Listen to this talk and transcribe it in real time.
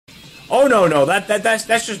Oh no, that's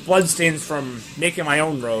just bloodstains from making my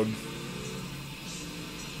own road.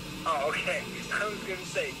 Oh, okay. I was gonna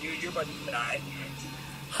say, dude, you're about to die.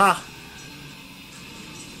 Ha.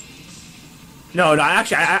 No,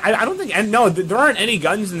 actually, I don't think... And no, there aren't any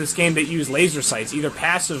guns in this game that use laser sights, either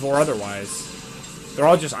passive or otherwise. They're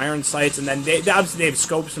all just iron sights, and then they obviously they have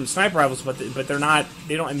scopes from sniper rifles, but they're not...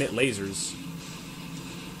 They don't emit lasers.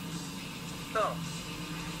 Oh.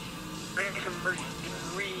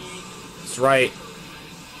 That's right.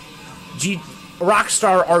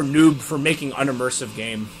 Rockstar are noob for making unimmersive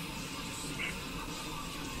game.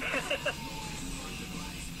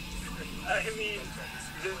 I mean,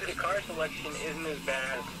 the car selection isn't as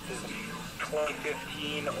bad as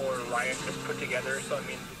 2015 or Riot has put together, so I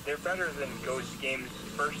mean, they're better than Ghost Games'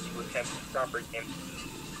 first attempt at proper games.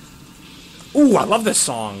 Ooh, I love this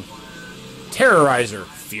song. Terrorizer,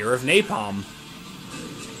 Fear of Napalm.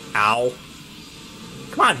 Ow.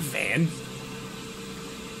 Come on, Van.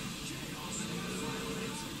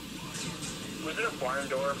 Was it a barn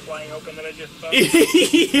door flying open that I just saw?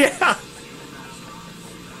 Yeah.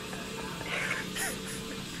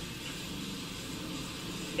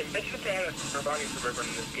 Imagine if they had a Suburbani Suburban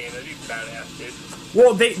in this game. That'd be badass, dude.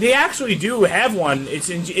 Well, they actually do have one. It's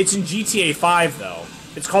in GTA 5 though.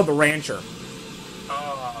 It's called the Rancher.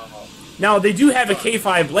 Oh. Now they do have a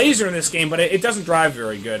K5 Blazer in this game, but it doesn't drive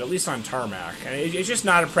very good, at least on tarmac. And it's just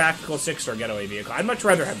not a practical 6-star getaway vehicle. I'd much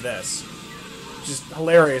rather have this. Which is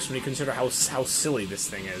hilarious when you consider how silly this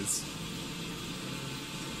thing is.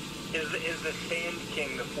 Is the Sand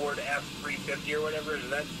King, the Ford F-350 or whatever, is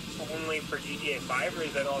that only for GTA 5 or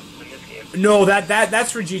is that also in this game? No,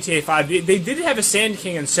 that's for GTA 5. They did have a Sand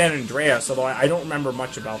King in San Andreas, although I don't remember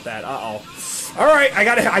much about that. Uh-oh. Alright, I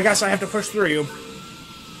guess I have to push through you.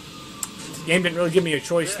 The game didn't really give me a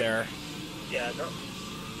choice there. Yeah, no.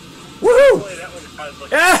 Woohoo! That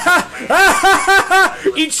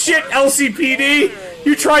Eat shit, LCPD!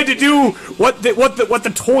 You tried to do what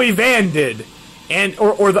the toy van did. And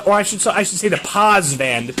or I should say the pause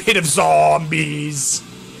van, the pit of zombies.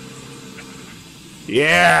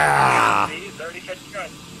 Yeah.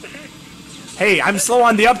 Hey, I'm slow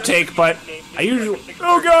on the uptake, but I usually...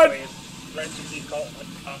 Oh god.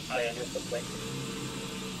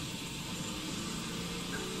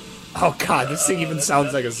 Oh god, this thing even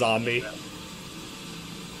sounds like a zombie.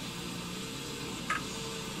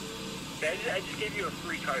 I just gave you a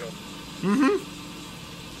free title. Mm-hmm.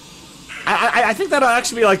 I think that'll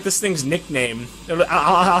actually be like this thing's nickname.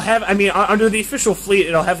 I'll have, I mean, under the official fleet,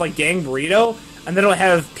 it'll have like Gang Burrito, and then it'll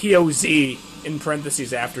have POZ in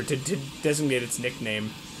parentheses after to designate its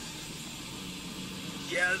nickname.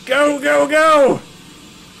 Yeah. Go, go, go!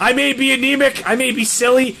 I may be anemic, I may be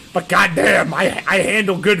silly, but goddamn, I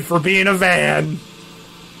handle good for being a van.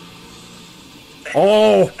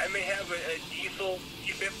 Oh. I may have a diesel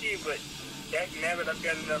G50, but dagnabbit, I've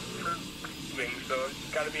got enough proving, so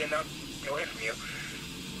it's got to be enough to get away from you.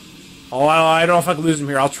 Oh, I don't know if I can lose him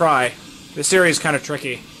here. I'll try. This area is kind of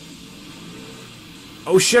tricky.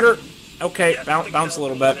 Oh, shitter. Okay, Yeah, bounce a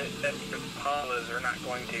little bit. That the Palas are not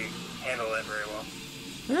going to handle that very well.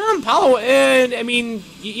 Paulo, I mean,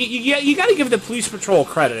 you got to give the police patrol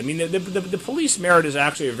credit. I mean, the police merit is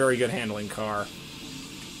actually a very good handling car.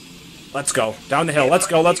 Let's go. Down the hill. Let's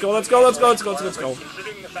go, let's go, let's go, let's go, let's go, let's go.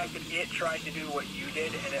 Considering the fact that it tried to do what you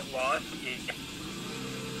did and it lost,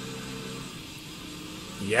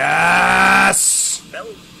 Yes!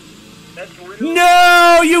 That's really...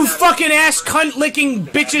 No, you fucking ass cunt licking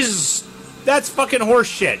bitches! That's fucking horse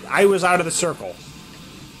shit. I was out of the circle.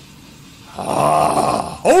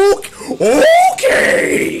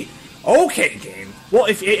 Okay! Okay, game. Well,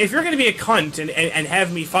 if you're gonna be a cunt and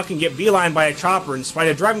have me fucking get beeline by a chopper in spite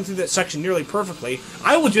of driving through that section nearly perfectly,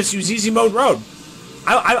 I will just use easy mode road.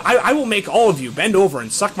 I will make all of you bend over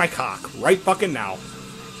and suck my cock right fucking now.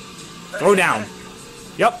 Throw down.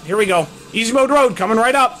 Yep, here we go. Easy mode road coming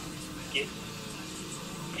right up. Get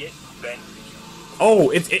bent. Oh,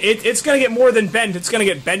 it's gonna get more than bent. It's gonna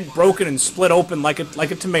get bent, broken, and split open like a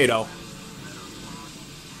tomato.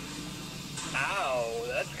 Ow,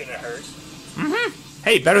 that's gonna hurt. Mm-hmm.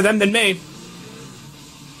 Hey, better them than me.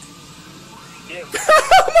 Yeah.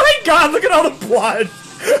 Oh my god, look at all the blood!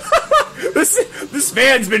 This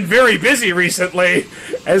man's been very busy recently,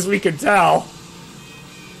 as we can tell.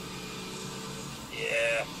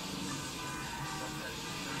 Yeah.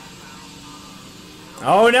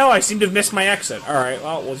 Oh no, I seem to have missed my exit. Alright,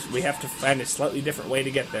 well, we have to find a slightly different way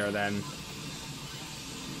to get there then.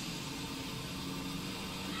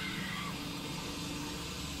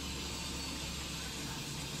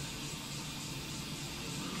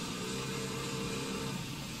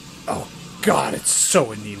 Oh, God, it's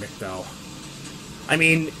so anemic, though. I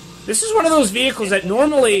mean, this is one of those vehicles that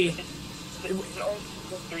normally... It's an old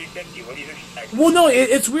 350. What do you expect? Well, no,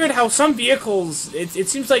 it's weird how some vehicles... It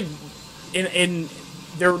seems like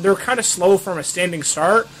they're kind of slow from a standing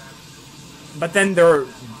start, but then they're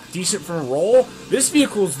decent from a roll. This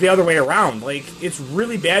vehicle's the other way around. Like, it's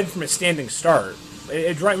really bad from a standing start.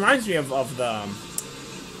 It reminds me of the...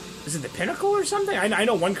 Is it the Pinnacle or something? I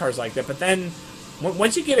know one car's like that, but then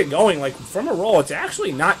once you get it going, like, from a roll, it's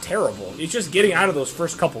actually not terrible. It's just getting out of those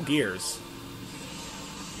first couple gears.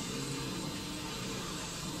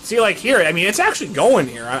 See, like, here, I mean, it's actually going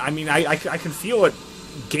here. I mean, I can feel it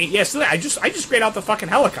gain... Yeah, see, I just sprayed out the fucking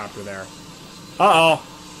helicopter there. Uh-oh.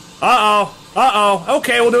 Uh-oh. Uh-oh.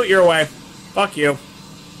 Okay, we'll do it your way. Fuck you.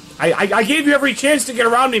 I gave you every chance to get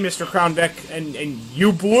around me, Mr. Crown Vic, and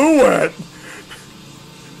you blew it.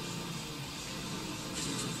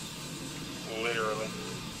 Literally.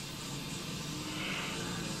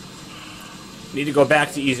 Need to go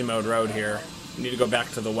back to easy mode road here. Need to go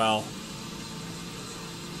back to the well.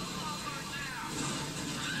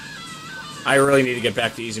 I really need to get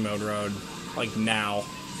back to easy mode road. Like, now.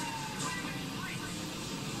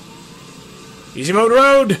 Easy mode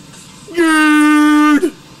road!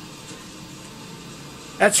 Good!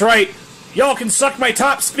 That's right. Y'all can suck my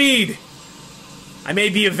top speed. I may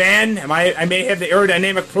be a van. I may have the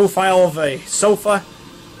aerodynamic profile of a sofa.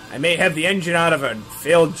 I may have the engine out of a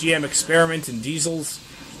failed GM experiment in diesels.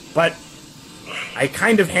 But I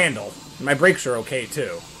kind of handle. My brakes are okay,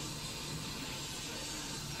 too.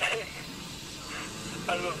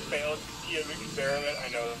 Out of a failed GM experiment, I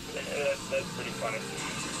know. That's pretty funny.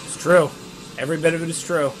 It's true. Every bit of it is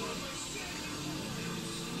true.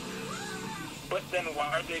 But then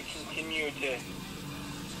why do they continue to,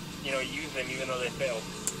 use them even though they failed?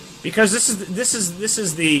 Because this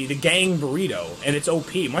is the Gang Burrito, and it's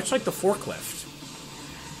OP, much like the forklift.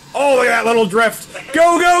 Oh, look at that little drift!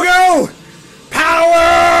 Go, go, go! Power!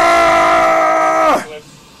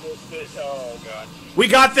 Oh god. We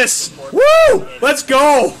got this! Woo! Let's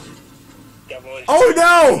go! Oh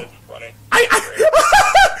no!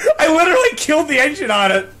 I literally killed the engine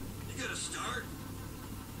on it. You gotta start.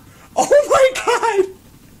 Oh my god!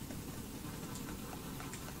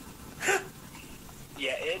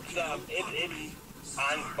 Yeah, it's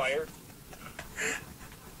on fire.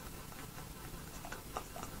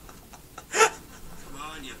 Come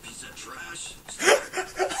on, you piece of trash.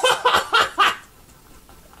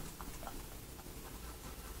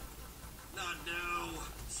 Not now.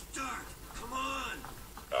 Start. Come on.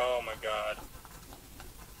 Oh my god.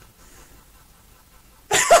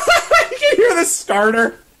 You can hear the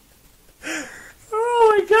starter. Oh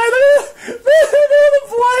my god! The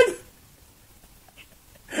blood.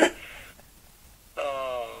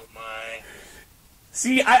 Oh my.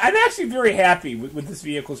 See, I'm actually very happy with this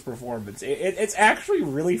vehicle's performance. It's actually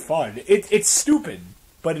really fun. It's stupid,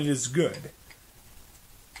 but it is good.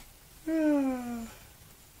 Come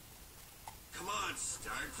on,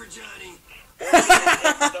 start for Johnny.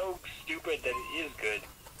 It's so stupid that it is good.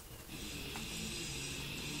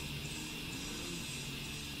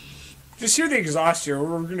 Just hear the exhaust here. We're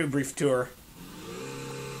going to do a brief tour.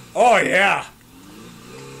 Oh, yeah.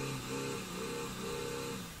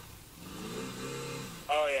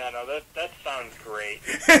 Oh yeah, no, that sounds great.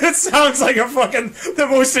 It sounds like the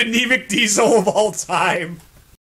most anemic diesel of all time.